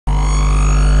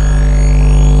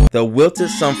The wilted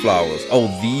sunflowers. Oh,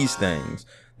 these things.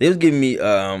 They was giving me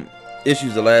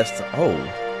issues the last time. Oh.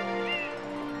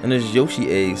 And there's Yoshi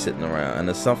eggs sitting around, and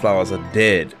the sunflowers are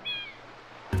dead.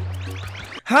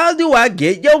 How do I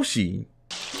get Yoshi?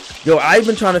 Yo, I've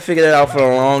been trying to figure that out for the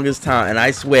longest time, and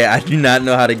I swear I do not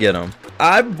know how to get them.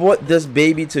 I bought this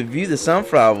baby to view the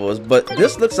sunflowers, but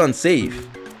this looks unsafe.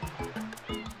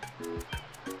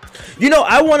 You know,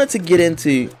 I wanted to get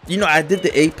into, you know, I did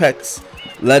the Apex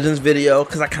Legends video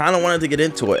because I kind of wanted to get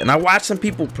into it, and I watched some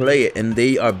people play it, and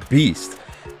they are beasts,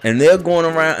 and they're going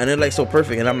around and they're like so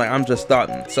perfect, and I'm like, I'm just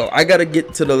starting, so I gotta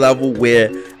get to the level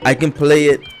where I can play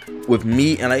it with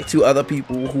me and like 2 other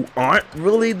people who aren't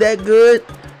really that good,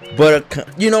 but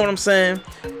you know what I'm saying,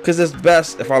 because it's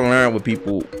best if I learn with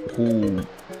people who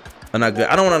are not good.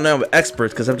 I don't want to learn with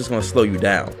experts because I'm just going to slow you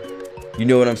down, you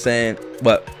know what I'm saying.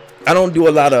 But I don't do a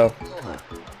lot of,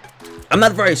 I'm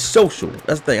not very social,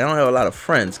 that's the thing. I don't have a lot of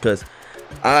friends because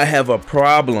I have a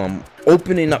problem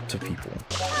opening up to people.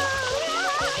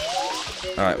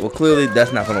 Alright, well clearly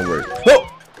that's not gonna work. Oh!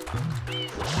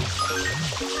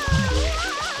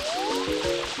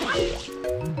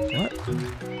 What?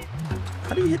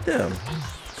 How do you hit them?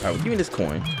 Alright, well, give me this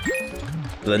coin.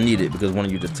 Because I need it because one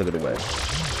of you just took it away.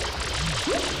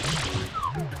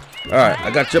 Alright, I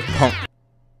got your punk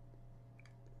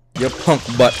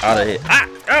butt out of here. Ah!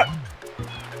 Ah!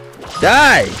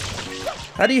 Die!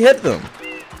 How do you hit them?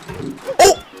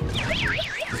 Oh!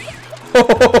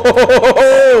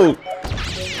 Oh!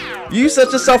 You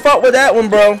set yourself up with that one,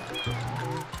 bro.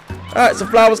 Alright, some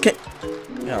flowers came.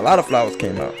 Yeah, a lot of flowers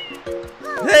came out.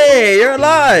 Hey, you're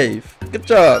alive. Good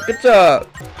job, good job.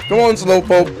 Come on,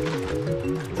 Slowpoke.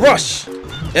 Rush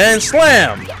and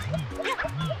slam.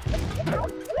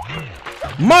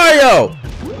 Mario!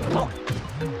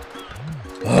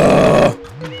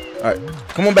 Alright,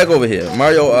 come on back over here.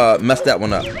 Mario messed that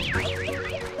one up.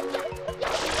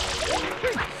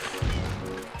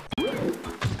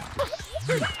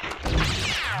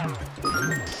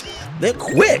 They're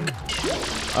quick.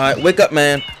 Alright, wake up,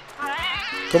 man.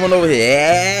 Come on over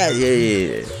here.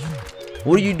 Yeah.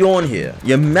 What are you doing here?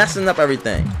 You're messing up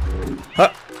everything.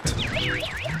 Huh?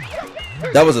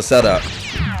 That was a setup.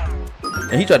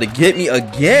 And he tried to get me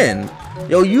again.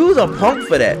 Yo, use a punk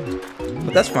for that.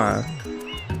 But that's fine.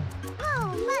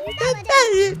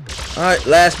 Alright,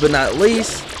 last but not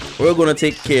least, we're gonna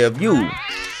take care of you.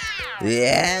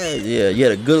 Yeah, you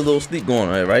had a good little sleep going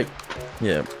on, right?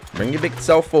 Yeah. Bring your big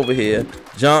self over here.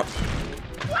 Jump.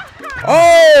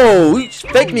 Oh, he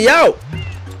faked me out.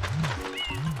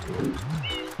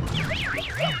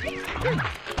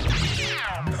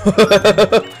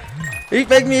 He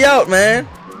faked me out, man.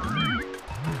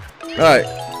 Alright.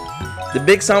 The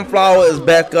big sunflower is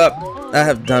back up. I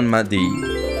have done my deed.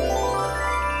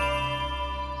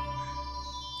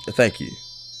 Thank you.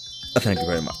 Thank you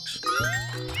very much.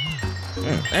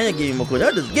 I ain't giving you more coins.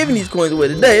 I'm just giving these coins away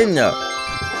today, ain't y'all?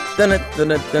 Dun, dun,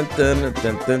 dun, dun, dun,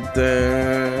 dun, dun,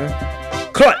 dun.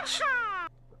 Clutch!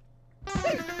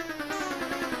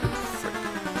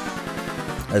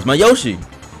 That's my Yoshi.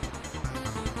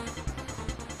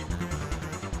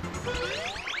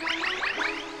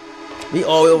 He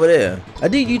all the way over there. I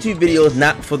do YouTube videos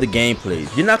not for the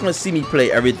gameplays. You're not gonna see me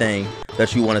play everything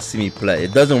that you want to see me play.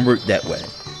 It doesn't work that way.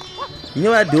 You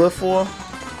know what I do it for?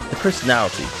 The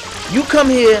personality. You come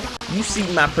here, you see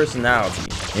my personality,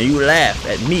 and you laugh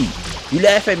at me. You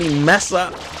laugh at me mess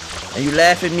up, and you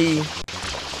laugh at me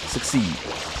succeed.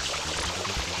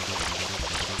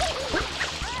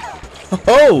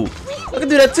 Oh, I can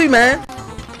do that too, man.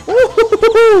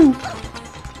 Woo-hoo-hoo-hoo.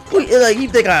 Like, you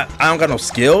think I don't got no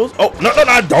skills? Oh, no,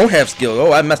 I don't have skills.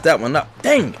 Oh, I messed that one up.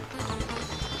 Dang.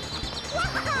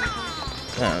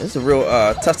 This is a real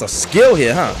test of skill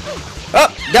here, huh? Oh,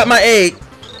 got my egg.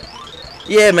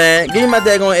 Yeah, man. Give me my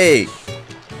daggone egg.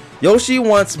 Yoshi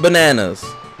wants bananas.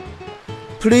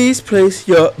 Please place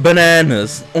your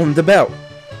bananas on the belt.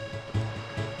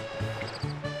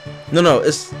 No,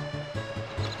 it's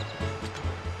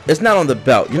not on the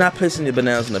belt. You're not placing the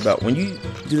bananas on the belt. When you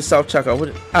do the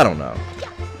self-checkout, I don't know.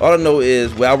 All I know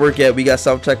is where I work at, we got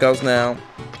self-checkouts now.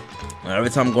 And every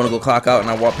time I'm going to go clock out and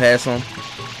I walk past them,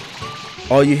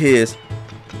 all you hear is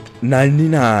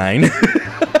 99.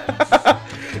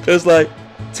 It's like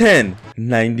 10,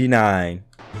 99,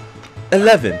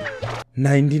 11,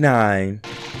 99,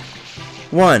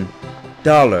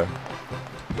 $1,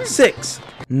 6,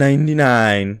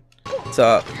 99.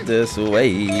 Talk this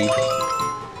way.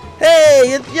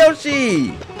 Hey, it's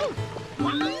Yoshi!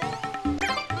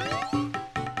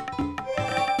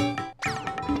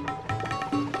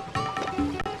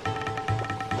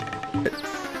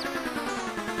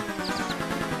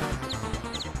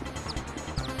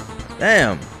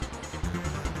 Damn.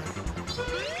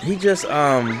 He just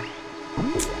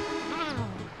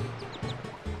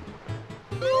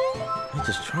he's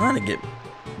just trying to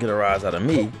get a rise out of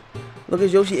me. Look at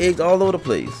Yoshi eggs all over the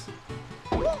place.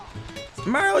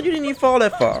 Mario, you didn't even fall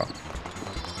that far.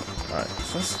 Alright,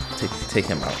 so let's take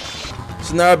him out.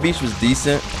 Sonara Beach was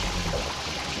decent,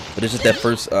 but it's just that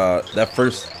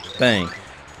first thing.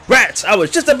 Rats, I was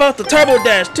just about to turbo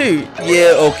dash too.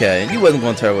 Yeah, okay. You wasn't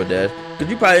going to turbo dash, because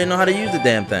you probably didn't know how to use the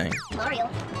damn thing.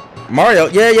 Mario?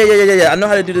 Yeah. I know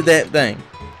how to do the damn thing.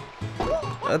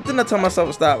 Didn't I tell myself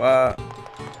to stop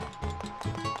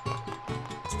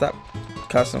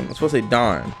cussing? I'm supposed to say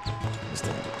darn.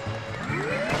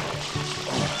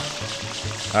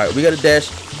 Alright, we got a dash.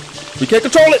 We can't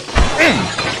control it.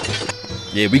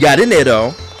 Yeah, we got in there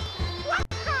though.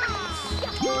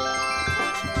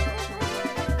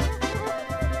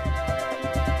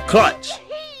 Clutch.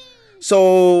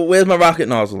 So where's my rocket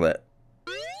nozzle at?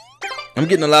 I'm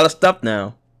getting a lot of stuff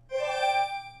now.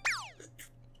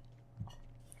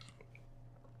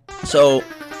 So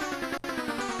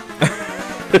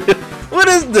what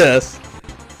is this?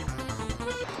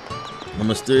 The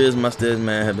mysterious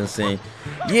man have been seen.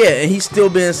 Yeah, and he's still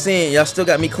been seen. Y'all still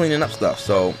got me cleaning up stuff,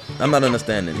 so I'm not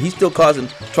understanding. He's still causing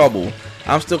trouble.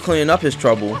 I'm still cleaning up his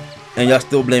trouble, and y'all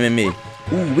still blaming me.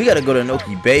 Ooh, we gotta go to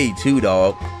Noki Bay too,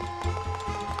 dog.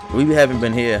 We haven't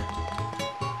been here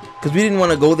because we didn't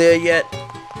want to go there yet.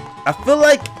 I feel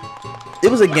like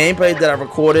it was a gameplay that I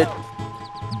recorded,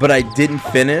 but I didn't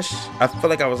finish. I feel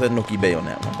like I was at Noki Bay on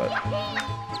that one, but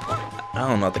I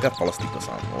don't know. I think I fell asleep or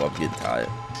something, or I'm getting tired.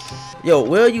 Yo,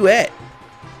 where are you at?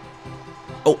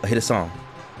 Oh, I hit a song.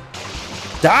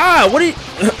 Die! What are you?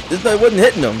 This thing wasn't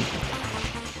hitting him.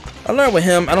 I learned with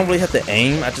him, I don't really have to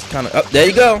aim. I just kind of. Oh, there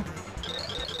you go.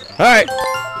 All right.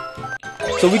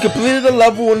 So we completed the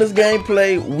level in this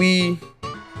gameplay. We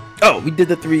did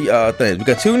the 3 things. We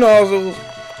got 2 nozzles.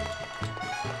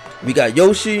 We got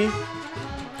Yoshi.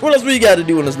 What else we got to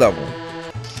do in this level?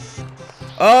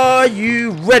 Are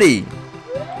you ready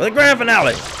for the grand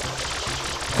finale?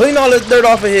 Clean all this dirt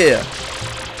off of here.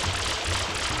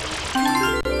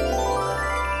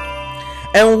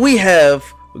 And we have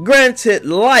granted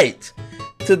light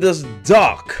to this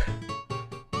dark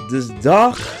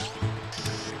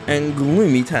and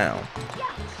gloomy town.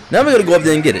 Now we're gonna go up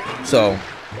there and get it. So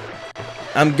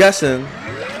I'm guessing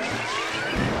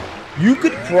you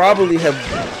could probably have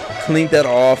cleaned that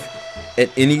off at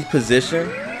any position,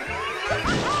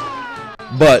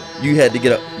 but you had to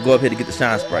go up here to get the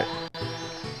shine sprite,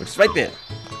 which is right there.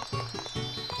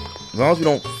 As long as we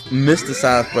don't miss the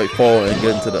shine sprite fall and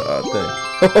get into the thing.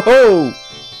 Ho-ho-ho!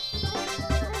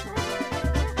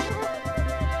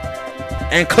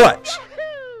 And clutch.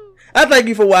 I thank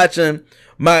you for watching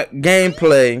my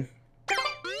gameplay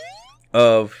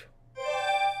of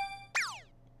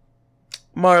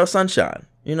Mario Sunshine.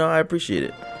 You know, I appreciate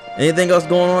it. Anything else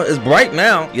going on? It's bright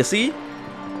now. You see?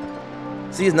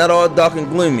 See, it's not all dark and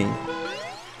gloomy.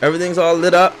 Everything's all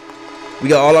lit up. We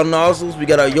got all our nozzles. We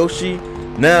got our Yoshi.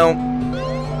 Now,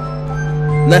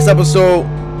 next episode,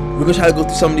 we're gonna try to go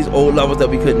through some of these old levels that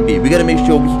we couldn't beat. We gotta make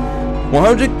sure we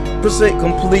 100%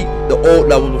 complete the old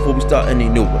levels before we start any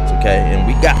new ones, okay? And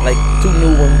we got like 2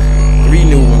 new ones, 3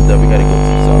 new ones that we gotta go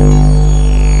through. So